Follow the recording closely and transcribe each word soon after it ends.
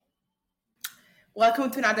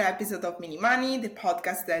Welcome to another episode of Mini Money, the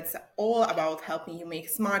podcast that's all about helping you make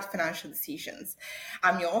smart financial decisions.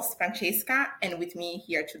 I'm your host, Francesca, and with me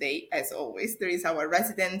here today, as always, there is our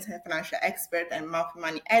resident financial expert and Mouthy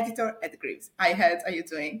Money editor, Ed Greaves. Hi, Ed, how are you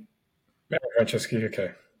doing? Yeah, Francesca,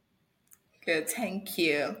 okay. Good, thank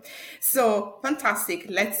you. So, fantastic.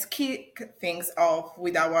 Let's kick things off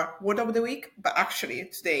with our word of the week. But actually,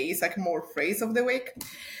 today is like more phrase of the week,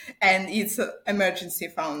 and it's emergency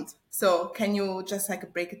fund. So, can you just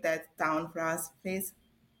break that down for us, please?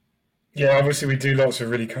 Yeah, obviously we do lots of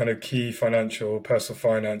really kind of key financial, personal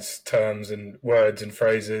finance terms and words and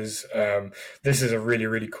phrases. This is a really,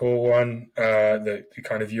 really cool one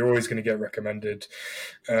that you're always going to get recommended.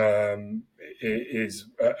 Is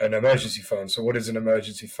an emergency fund. So what is an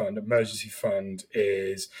emergency fund? Emergency fund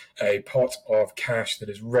is a pot of cash that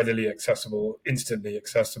is readily accessible, instantly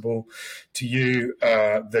accessible to you,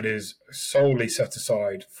 that is solely set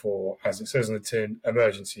aside for, as it says on the tin,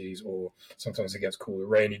 emergencies, or sometimes it gets called a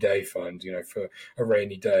rainy day fund, for a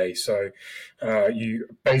rainy day. So you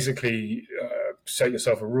basically set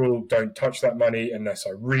yourself a rule: don't touch that money unless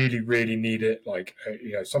I really, really need it, like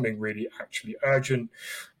something really actually urgent.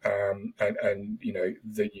 And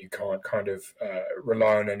that you can't kind of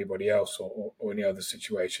rely on anybody else or any other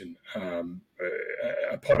situation.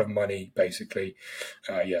 A pot of money, basically,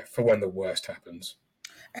 for when the worst happens.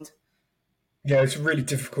 Yeah, it's a really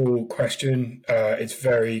difficult question. It's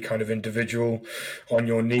very kind of individual on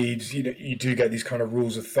your needs. You do get these kind of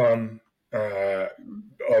rules of thumb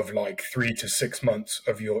of like 3 to 6 months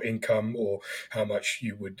of your income, or how much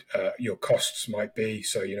you would your costs might be.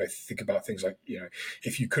 So think about things like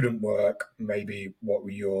if you couldn't work, maybe what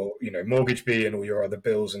would your mortgage be and all your other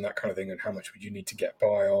bills and that kind of thing, and how much would you need to get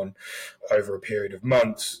by on over a period of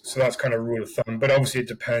months. So that's kind of rule of thumb. But obviously it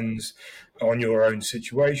depends on your own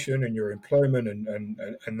situation and your employment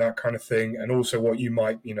and that kind of thing, and also what you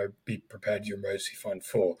might be prepared your emergency fund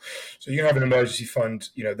for. So you have an emergency fund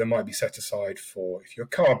that might be set aside for if your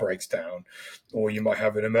car breaks down, or you might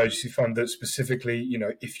have an emergency fund that specifically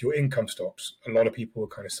if your income stops. A lot of people are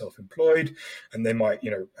kind of self-employed and they might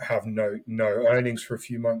have no earnings for a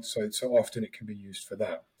few months, so often it can be used for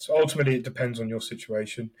that. So ultimately it depends on your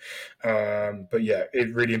situation, but yeah,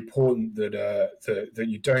 it's really important that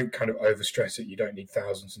you don't kind of overstress it. You don't need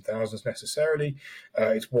thousands and thousands necessarily.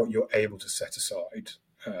 It's what you're able to set aside,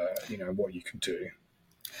 what you can do.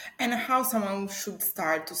 And how someone should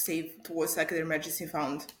start to save towards the emergency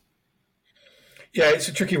fund? Yeah, it's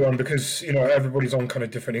a tricky one because everybody's on kind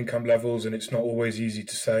of different income levels, and it's not always easy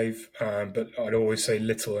to save. But I'd always say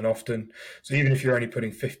little and often. So even if you're only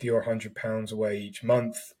putting £50 or £100 away each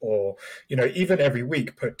month, or even every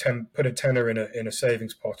week, put a tenner in a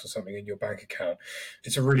savings pot or something in your bank account.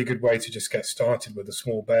 It's a really good way to just get started with a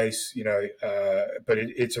small base. But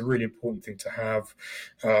it's a really important thing to have,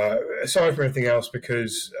 aside from anything else,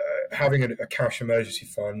 because having a cash emergency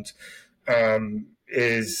fund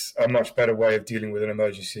is a much better way of dealing with an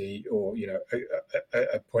emergency, or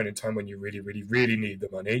a point in time when you really, really, really need the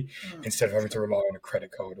money, instead of having to rely on a credit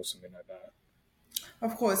card or something like that.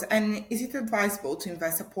 Of course. And is it advisable to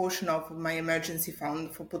invest a portion of my emergency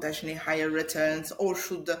fund for potentially higher returns, or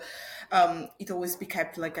should it always be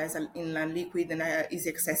kept in a liquid and easy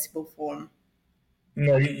accessible form?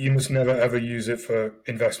 No, you must never ever use it for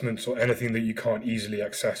investments or anything that you can't easily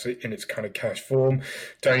access it in its kind of cash form.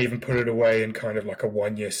 Don't even put it away in kind of like a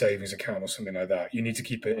 1-year savings account or something like that. You need to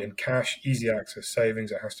keep it in cash, easy access savings.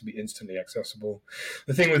 It has to be instantly accessible.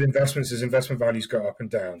 The thing with investments is investment values go up and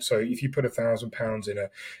down. So if you put £1,000 in an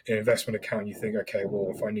investment account, you think, okay,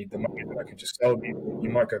 well, if I need the money, then I can just sell it. You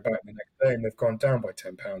might go back the next day and they've gone down by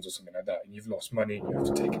 £10 or something like that, and you've lost money and you have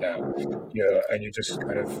to take it out. And you're just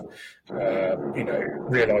kind of,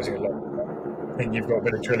 realizing a lot. I think you've got a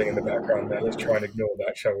bit of drilling in the background there. Let's try and ignore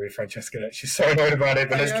that, shall we, Francesca? She's so annoyed about it,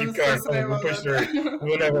 but let's keep going. We'll push through.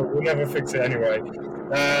 We'll never fix it anyway.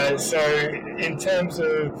 So in terms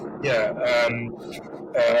of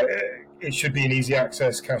it should be an easy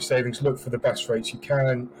access cash savings. Look for the best rates you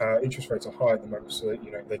can. Interest rates are high at the moment, so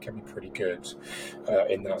that, they can be pretty good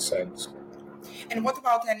in that sense. And what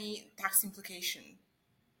about any tax implication?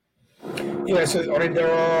 Yeah, so I mean,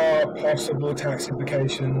 there are possible tax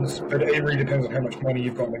implications, but it really depends on how much money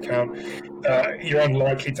you've got in the account. You're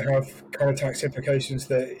unlikely to have kind of tax implications.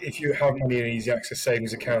 That if you have money in an easy access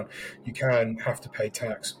savings account, you can have to pay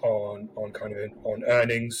tax on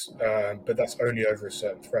earnings, but that's only over a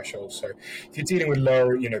certain threshold. So if you're dealing with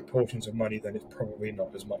lower portions of money, then it's probably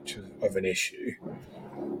not as much of an issue.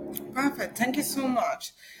 Perfect. Thank you so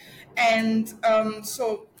much. And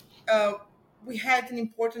we had an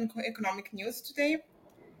important economic news today.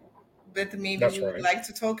 that maybe That's we would right. like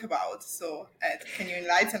to talk about. So, Ed, can you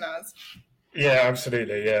enlighten us? Yeah,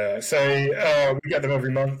 absolutely. Yeah. So we get them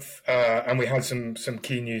every month, and we had some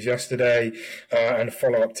key news yesterday and a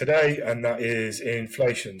follow up today, and that is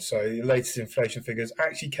inflation. So the latest inflation figures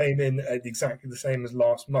actually came in at exactly the same as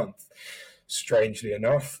last month. Strangely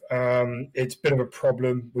enough, it's a bit of a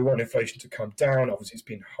problem. We want inflation to come down. Obviously, it's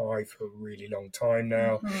been high for a really long time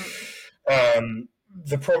now.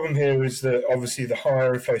 The problem here is that obviously the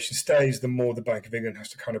higher inflation stays, the more the Bank of England has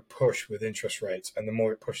to kind of push with interest rates. And the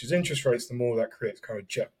more it pushes interest rates, the more that creates kind of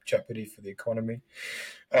jeopardy for the economy.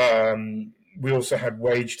 We also had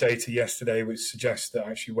wage data yesterday, which suggests that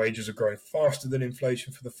actually wages are growing faster than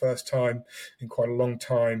inflation for the first time in quite a long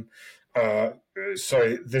time.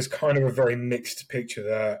 So there's kind of a very mixed picture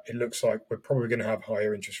there. It looks like we're probably going to have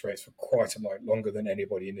higher interest rates for quite a lot longer than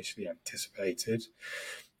anybody initially anticipated.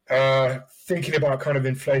 Thinking about kind of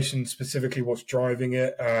inflation specifically, what's driving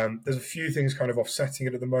it, there's a few things kind of offsetting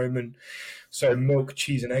it at the moment. So milk,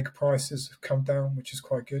 cheese, and egg prices have come down, which is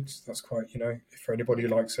quite good. That's quite, for anybody who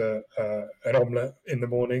likes an omelette in the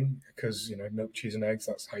morning, because, milk, cheese, and eggs,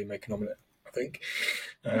 that's how you make an omelette, I think.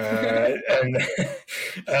 And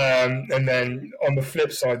and then on the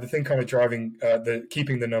flip side, the thing kind of driving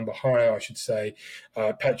keeping the number higher, I should say,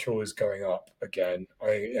 petrol is going up again.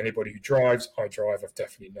 Anybody who drives, I drive, I've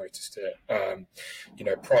definitely noticed it.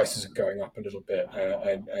 Prices are going up a little bit,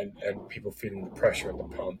 and people feeling the pressure at the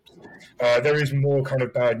pumps. There is more kind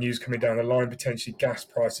of bad news coming down the line. Potentially, gas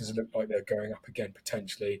prices look like they're going up again.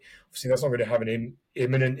 Potentially, obviously, that's not going to have an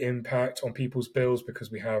imminent impact on people's bills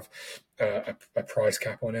because we have a price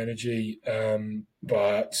cap on energy.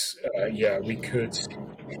 But we could see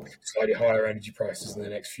slightly higher energy prices in the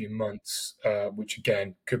next few months, which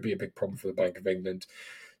again could be a big problem for the Bank of England,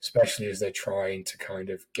 especially as they're trying to kind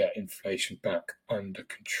of get inflation back under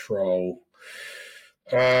control.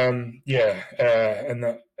 And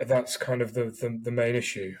that's kind of the main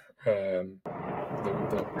issue the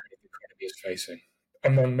economy is facing,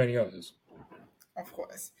 among many others. Of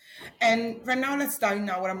course. And right now, let's dive in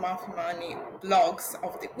our Mouthy Money blogs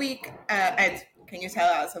of the week. Ed, can you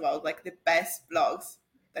tell us about like the best blogs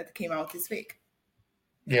that came out this week?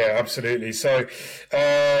 Yeah, absolutely. So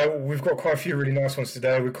we've got quite a few really nice ones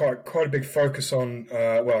today. We've quite a big focus on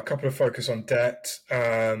a couple of focus on debt.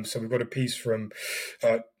 So we've got a piece from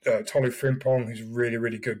Tolu Frimpong, who's a really,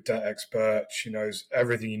 really good debt expert. She knows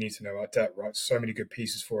everything you need to know about debt, right? So many good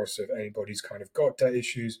pieces for us. So if anybody's kind of got debt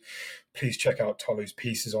issues, please check out Tolu's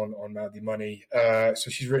pieces on Mouthy Money. So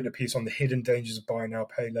she's written a piece on the hidden dangers of buy now,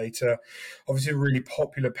 pay later. Obviously, a really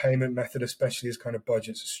popular payment method, especially as kind of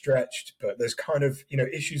budgets are stretched. But there's kind of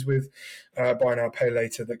issues with buy now, pay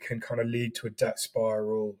later that can kind of lead to a debt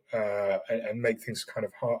spiral and make things kind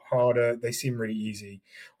of harder. They seem really easy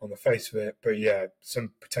on the face of it, but yeah,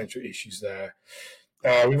 some potential issues there.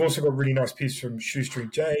 We've also got a really nice piece from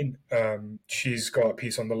Shoestring Jane. She's got a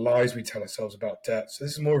piece on the lies we tell ourselves about debt. So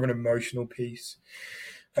this is more of an emotional piece.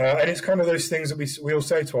 And it's kind of those things that we all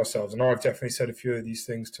say to ourselves. And I've definitely said a few of these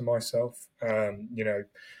things to myself.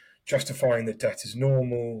 Justifying that debt is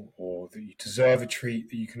normal or that you deserve a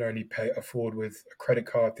treat that you can only afford with a credit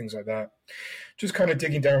card, things like that. Just kind of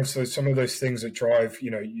digging down to some of those things that drive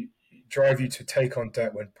you to take on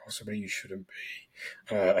debt when possibly you shouldn't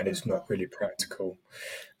be, and it's not really practical.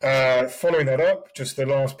 Following that up, just the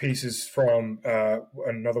last piece is from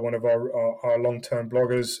another one of our long-term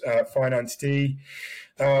bloggers, Finance D.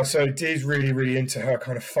 So Dee's really, really into her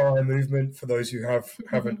kind of FIRE movement. For those who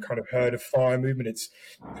haven't kind of heard of FIRE movement, it's,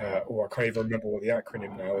 I can't even remember what the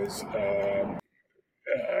acronym now is.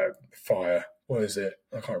 FIRE. What is it?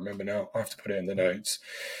 I can't remember now. I have to put it in the notes.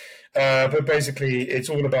 But basically, it's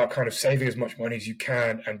all about kind of saving as much money as you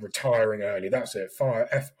can and retiring early. That's it. FIRE,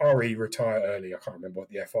 F-R-E, retire early. I can't remember what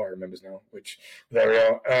the F-I remembers now, which there we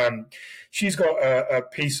are. She's got a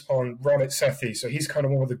piece on Ramit Sethi. So he's kind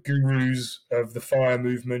of one of the gurus of the FIRE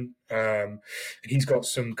movement. And he's got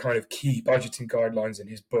some kind of key budgeting guidelines in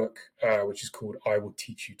his book, which is called I Will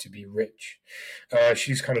Teach You to Be Rich.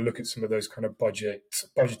 She's kind of look at some of those kind of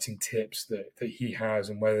budgeting tips that he has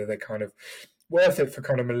and whether they're kind of worth it for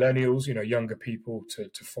kind of millennials, younger people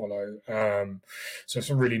to follow. So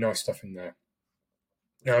some really nice stuff in there.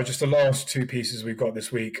 Now, just the last two pieces we've got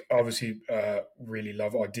this week. Obviously, really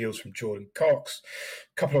love our deals from Jordan Cox.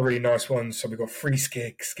 A couple of really nice ones. So we've got free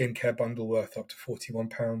skincare bundle worth up to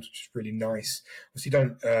 £41, which is really nice. Obviously,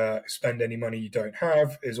 don't spend any money you don't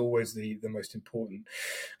have is always the most important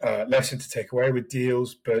lesson to take away with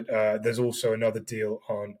deals. But there's also another deal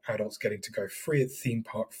on adults getting to go free at theme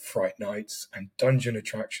park fright nights and dungeon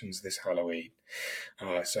attractions this Halloween.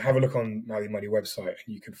 So have a look on Mouthy Money website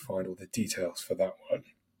and you can find all the details for that one.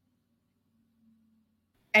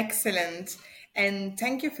 Excellent. And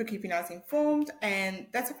thank you for keeping us informed. And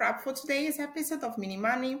that's a wrap for today's episode of Mini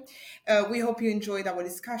Money. We hope you enjoyed our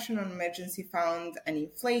discussion on emergency fund and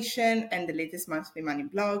inflation and the latest monthly money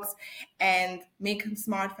blogs, and make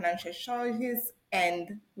smart financial choices.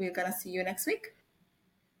 And we're going to see you next week.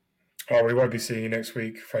 Oh, we won't be seeing you next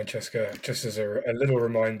week, Francesca. Just as a little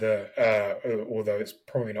reminder, although it's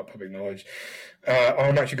probably not public knowledge,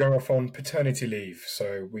 I'm actually going off on paternity leave,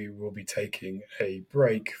 so we will be taking a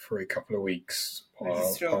break for a couple of weeks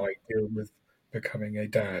This is while true. I deal with becoming a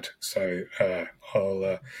dad. So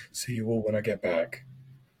I'll see you all when I get back.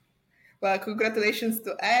 Well, congratulations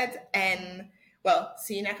to Ed, and well,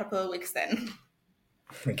 see you in a couple of weeks then.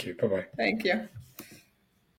 Thank you. Bye bye. Thank you.